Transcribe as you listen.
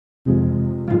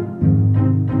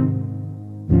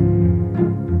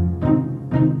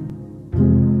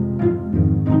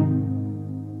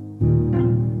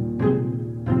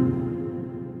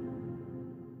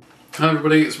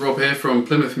everybody, it's Rob here from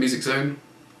Plymouth Music Zone.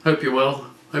 Hope you're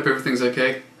well, hope everything's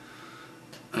okay.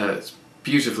 It's a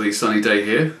beautifully sunny day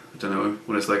here. I don't know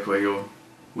what it's like where you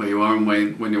are and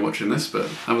when you're watching this, but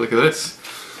have a look at this.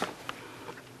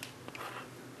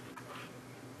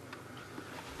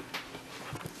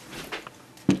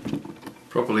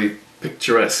 Properly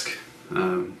picturesque.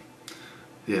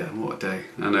 Yeah, what a day.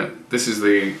 And this is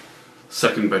the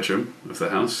second bedroom of the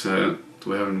house. We're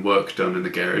having work done in the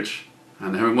garage,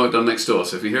 and they're having work done next door,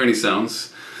 so if you hear any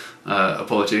sounds,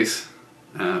 apologies.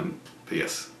 But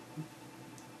yes,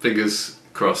 fingers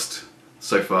crossed,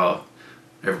 so far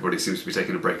everybody seems to be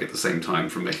taking a break at the same time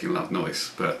from making loud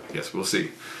noise, but yes, we'll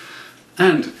see.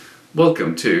 And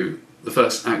welcome to the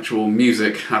first actual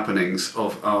music happenings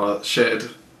of our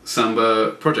shared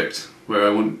Samba project, where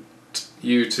I want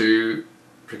you to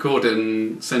record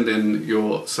and send in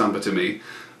your Samba to me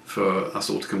for us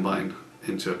all to combine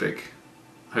into a big,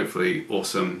 hopefully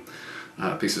awesome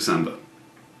piece of Samba.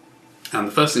 And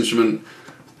the first instrument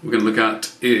we're going to look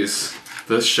at is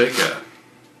the shaker.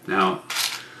 Now,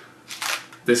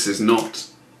 this is not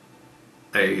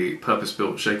a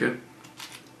purpose-built shaker.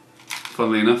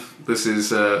 Funnily enough, this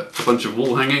is a bunch of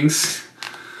wall hangings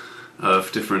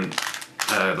of different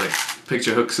like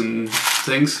picture hooks and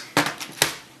things.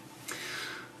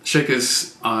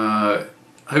 Shakers are,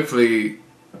 hopefully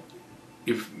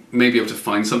you may be able to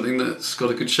find something that's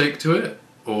got a good shake to it,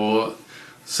 or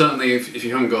certainly if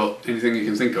you haven't got anything you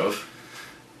can think of,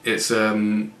 it's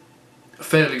a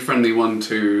fairly friendly one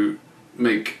to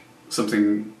make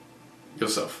something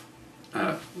yourself.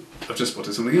 I've just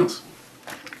spotted something else.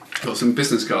 Got some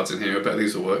business cards in here, I bet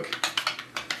these will work.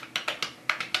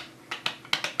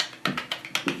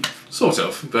 Sort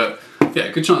of, but yeah,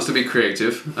 good chance to be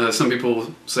creative. Some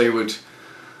people say would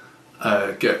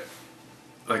get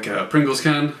like a Pringles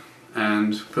can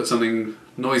and put something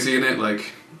noisy in it,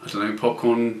 like, I don't know,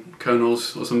 popcorn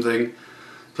kernels or something.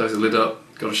 Close the lid up,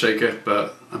 got a shaker,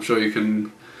 but I'm sure you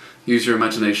can use your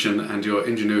imagination and your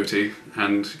ingenuity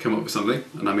and come up with something,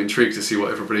 and I'm intrigued to see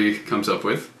what everybody comes up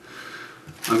with.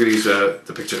 I'm going to use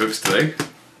the picture hooks today.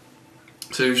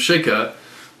 So shaker,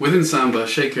 within Samba,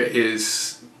 shaker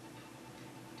is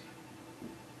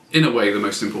in a way the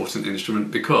most important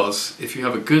instrument, because if you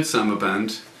have a good Samba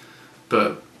band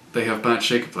but they have bad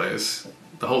shaker players,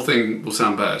 the whole thing will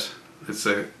sound bad. It's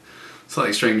a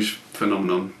slightly strange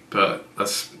phenomenon, but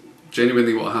that's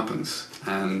genuinely what happens.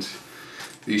 And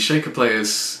the shaker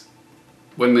players,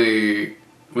 when they're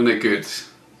good,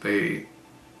 they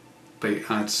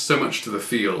add so much to the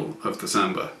feel of the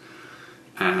Samba,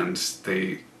 and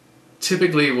they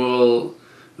typically will.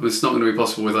 I mean, it's not going to be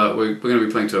possible without. We're going to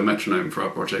be playing to a metronome for our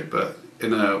project, but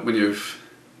when you've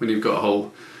got a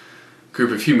whole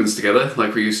group of humans together,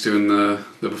 like we used to in the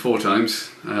before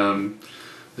times, the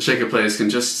shaker players can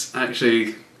just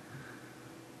actually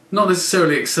not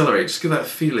necessarily accelerate, just give that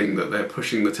feeling that they're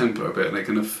pushing the tempo a bit, and they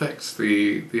can affect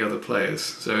the other players.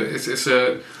 So it's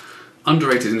a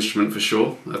underrated instrument for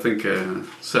sure. I think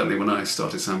certainly when I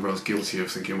started Samba, I was guilty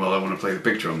of thinking, well, I want to play the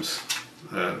big drums,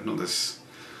 not this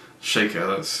shaker.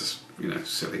 That's just,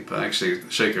 silly. But actually,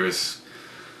 the shaker is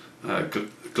a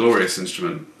glorious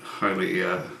instrument.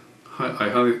 I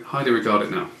highly regard it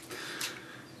now.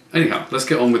 Anyhow, let's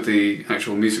get on with the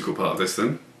actual musical part of this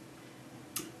then.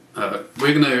 I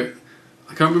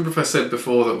can't remember if I said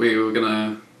before that we were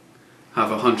gonna have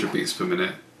 100 beats per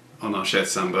minute on our shared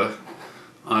Samba.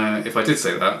 If I did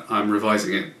say that, I'm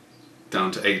revising it down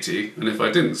to 80, and if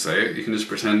I didn't say it, you can just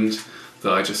pretend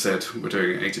that I just said we're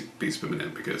doing 80 beats per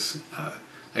minute, because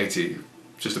 80,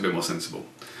 just a bit more sensible.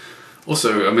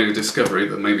 Also, I made a discovery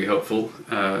that may be helpful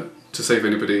to save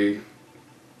anybody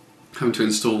having to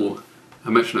install a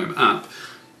metronome app.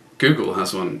 Google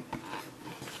has one.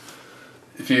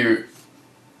 If you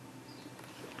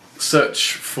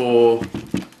search for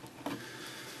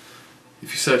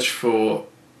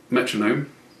metronome,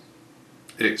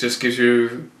 it just gives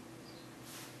you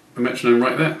a metronome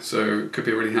right there, so it could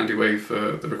be a really handy way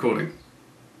for the recording.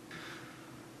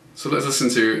 So let's listen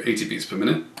to 80 beats per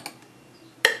minute.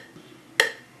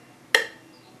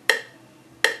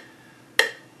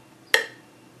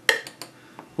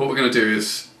 What we're going to do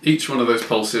is, each one of those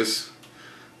pulses,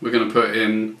 we're going to put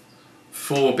in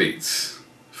 4 beats,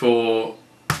 4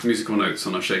 musical notes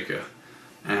on our shaker,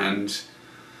 and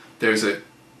there's a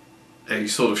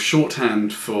sort of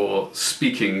shorthand for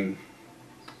speaking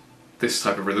this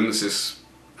type of rhythm. This is,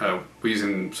 we're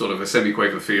using sort of a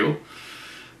semi-quaver feel,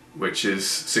 which is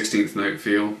 16th note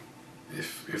feel,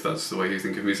 if that's the way you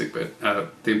think of music, but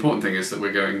the important thing is that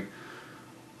we're going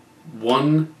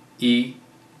 1 E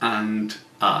and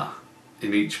A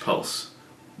in each pulse.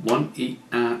 1 E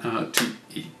and a 2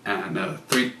 E and a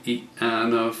 3 E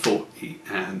and a 4 E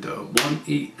and a 1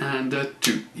 E and a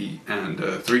 2 E and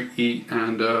a 3 E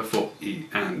and a 4 E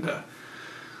and a.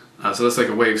 So that's like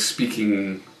a way of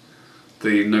speaking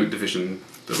the note division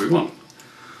that we want.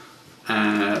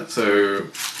 So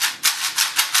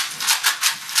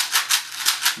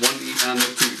 1 E and a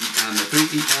 2 E and a 3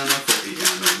 E and a 4 E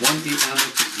and a 1 E and a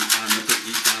 2 E and a 3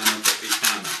 E and a 4 E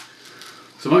and a.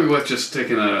 So it might be worth just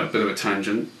taking a bit of a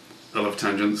tangent, I love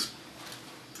tangents,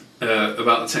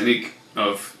 about the technique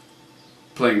of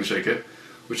playing the shaker,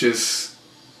 which is,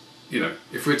 you know,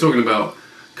 if we're talking about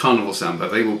carnival samba,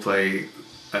 they will play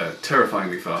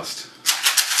terrifyingly fast,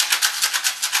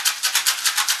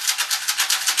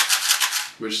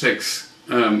 which takes,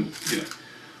 you know,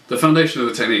 the foundation of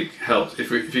the technique helps. If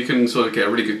you can sort of get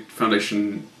a really good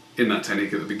foundation in that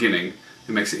technique at the beginning,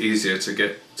 it makes it easier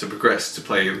to progress to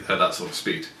play at that sort of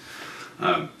speed.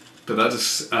 But that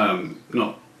is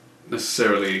not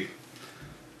necessarily,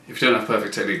 if you don't have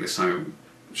perfect technique this time,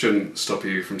 it shouldn't stop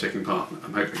you from taking part,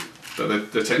 I'm hoping.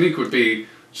 But the technique would be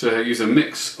to use a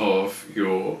mix of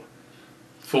your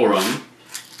forearm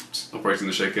operating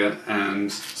the shaker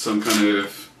and some kind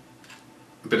of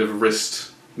a bit of a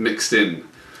wrist mixed in.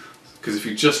 Because if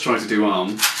you just try to do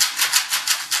arm,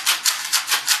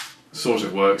 sort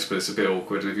of works, but it's a bit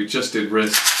awkward. And if you just did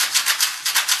wrist,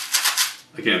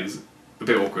 again, it's a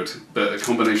bit awkward. But a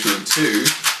combination of the two,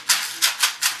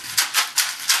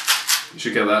 you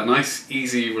should get that nice,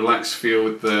 easy, relaxed feel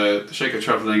with the shaker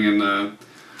travelling in a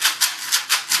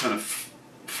kind of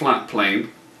flat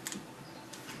plane.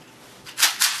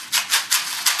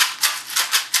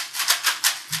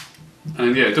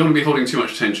 And yeah, don't want to be holding too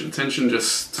much tension. Tension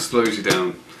just slows you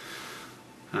down.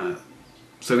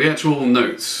 So the actual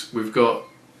notes, we've got,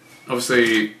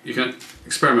 obviously you can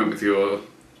experiment with your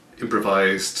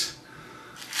improvised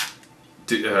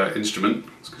instrument,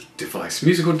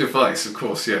 musical device, of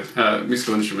course, yeah,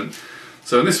 musical instrument.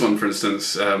 So in this one, for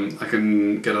instance, I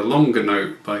can get a longer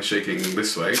note by shaking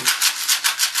this way,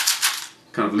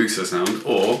 kind of looser sound,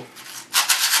 or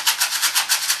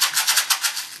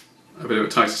a bit of a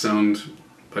tighter sound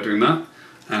by doing that.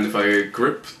 And if I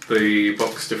grip the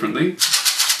box differently,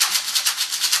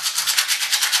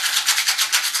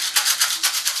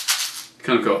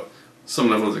 kind of got some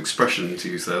level of expression to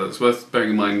use there. That's worth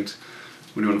bearing in mind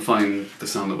when you want to find the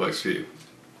sound that works for you.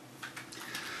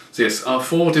 So yes, our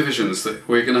 4 divisions, that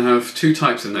we're going to have 2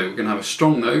 types of note. We're going to have a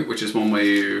strong note, which is one where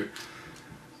you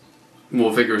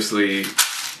more vigorously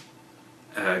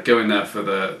go in there for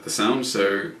the sound.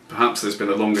 So perhaps there's been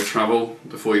a longer travel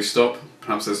before you stop,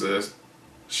 perhaps there's a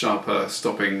sharper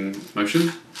stopping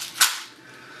motion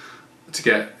to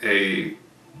get an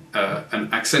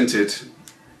accented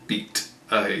beat,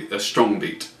 a strong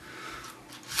beat.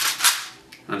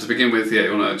 And to begin with, yeah,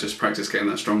 you want to just practice getting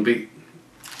that strong beat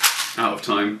out of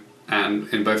time and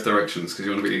in both directions, because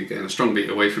you want to be getting a strong beat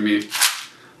away from you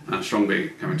and a strong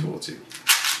beat coming towards you.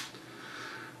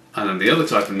 And then the other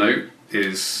type of note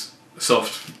is a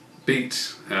soft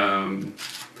beat.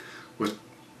 We're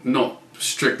not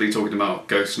strictly talking about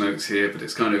ghost notes here, but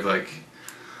it's kind of like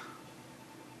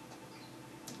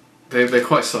they're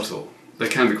quite subtle. They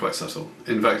can be quite subtle.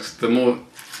 In fact,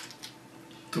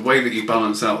 the way that you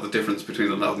balance out the difference between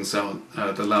the loud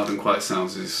and quiet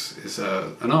sounds is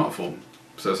an art form.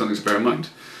 So something to bear in mind.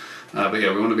 But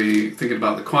yeah, we want to be thinking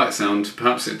about the quiet sound.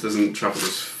 Perhaps it doesn't travel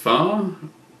as far.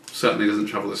 Certainly doesn't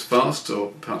travel as fast,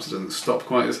 or perhaps it doesn't stop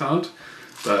quite as hard.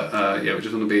 But yeah, we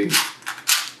just want to be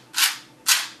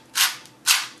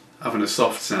having a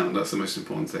soft sound. That's the most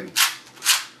important thing,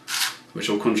 which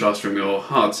will contrast from your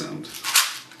hard sound.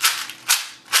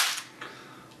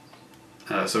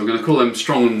 So we're going to call them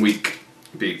strong and weak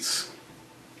beats.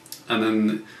 And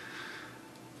then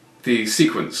the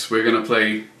sequence, we're going to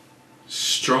play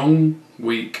strong,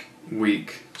 weak,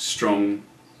 weak, strong,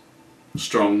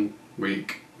 strong,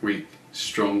 weak, weak,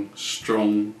 strong,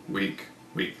 strong, weak,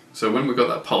 weak. So when we've got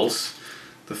that pulse,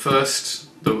 the first,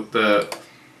 the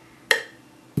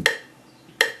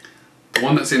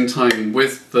one that's in time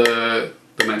with the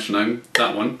metronome,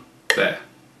 that one, there,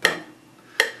 that one.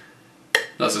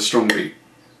 That's a strong beat.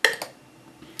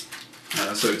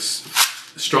 So it's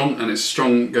strong, and it's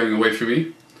strong going away from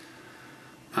you.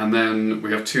 And then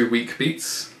we have 2 weak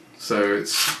beats. So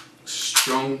it's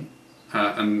strong,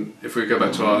 and if we go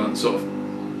back to our sort of,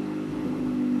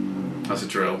 that's a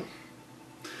drill.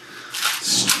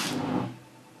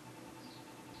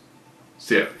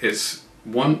 So yeah, it's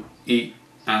 1 E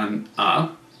and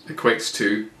A equates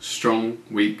to strong,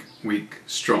 weak, weak,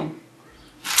 strong.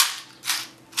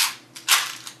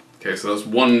 Okay, so that's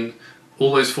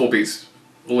all those 4 beats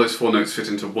all those 4 notes fit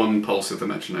into one pulse of the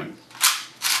metronome.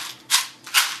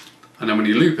 And then when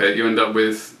you loop it, you end up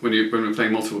with, when we're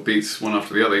playing multiple beats one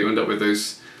after the other, you end up with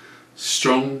those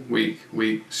strong, weak,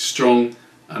 weak, strong,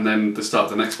 and then the start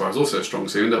of the next bar is also strong,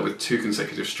 so you end up with 2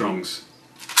 consecutive strongs.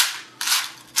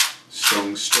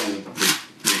 Strong, strong, weak,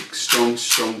 weak, strong,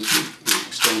 strong, weak,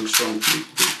 weak, strong, strong, weak,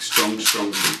 weak, strong, strong,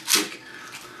 weak, weak.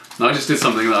 Now I just did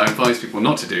something that I advise people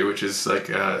not to do, which is like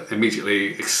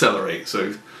immediately accelerate.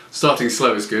 So starting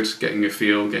slow is good, getting a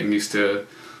feel, getting used to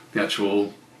the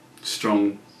actual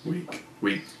strong, weak,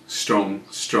 weak, strong,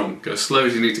 strong. Go as slow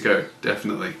as you need to go,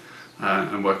 definitely,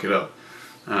 and work it up.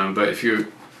 But if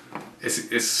you,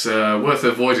 it's worth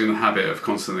avoiding the habit of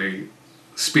constantly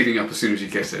speeding up as soon as you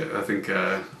get it. I think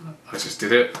I just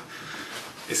did it.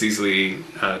 It's easily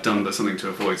done, but something to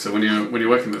avoid. So when you're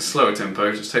working at slower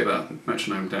tempo, just take that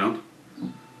metronome down,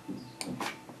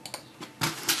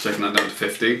 taking that down to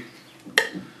 50.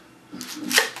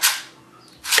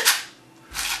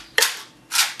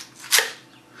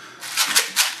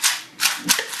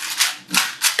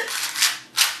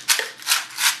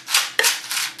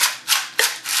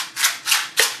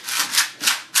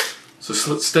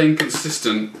 So staying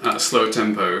consistent at a slower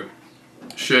tempo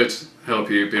should help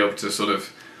you be able to sort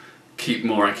of keep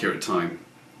more accurate time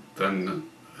than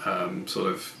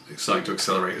sort of starting to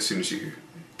accelerate as soon as you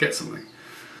get something.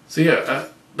 So yeah,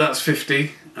 that's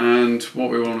 50, and what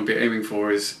we want to be aiming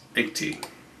for is 80.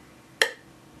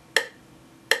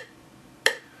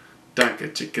 Dagga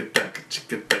chicka dagga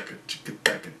chicka dagga chicka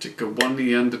dagga chicka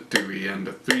 1E and a 2E and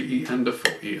a 3E and a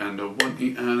 4E and a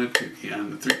 1E and a 2E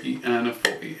and a 3E and a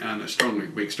 4E and a strong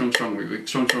weak weak strong strong weak weak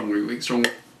strong strong weak weak strong.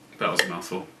 That was a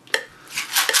mouthful.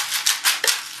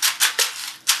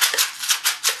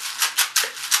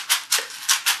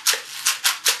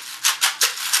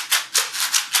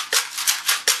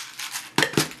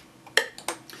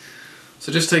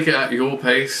 So just take it at your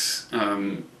pace,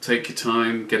 take your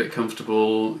time, get it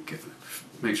comfortable,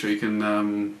 make sure you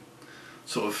can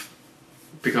sort of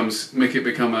make it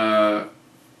become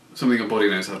something your body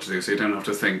knows how to do, so you don't have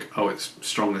to think, oh, it's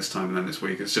strong this time and then it's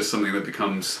weak. It's just something that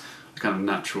becomes kind of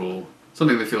natural,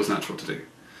 something that feels natural to do.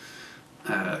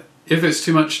 If it's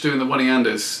too much doing the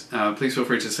 1E-anders, please feel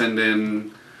free to send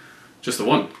in just the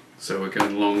one. So we're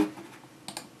going along,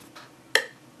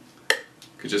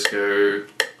 could just go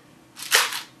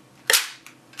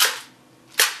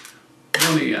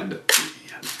 1E and a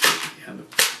 2E and a 3E and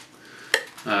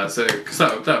a so because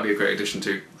that would be a great addition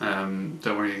too.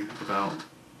 Don't worry about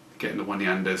getting the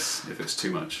 1E-anders if it's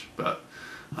too much, but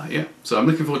yeah. So I'm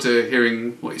looking forward to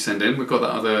hearing what you send in. We've got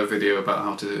that other video about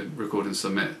how to record and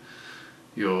submit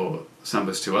your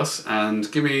sambas to us,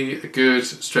 and give me a good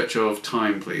stretch of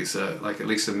time please, like at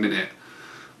least a minute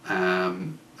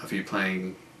of you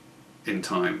playing in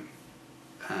time,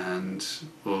 and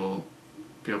we'll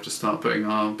be able to start putting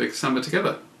our big samba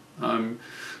together. I'm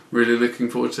really looking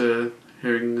forward to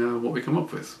hearing what we come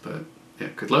up with, but yeah,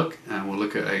 good luck, and we'll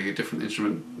look at a different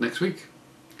instrument next week.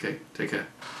 Okay, take care.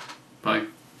 Bye.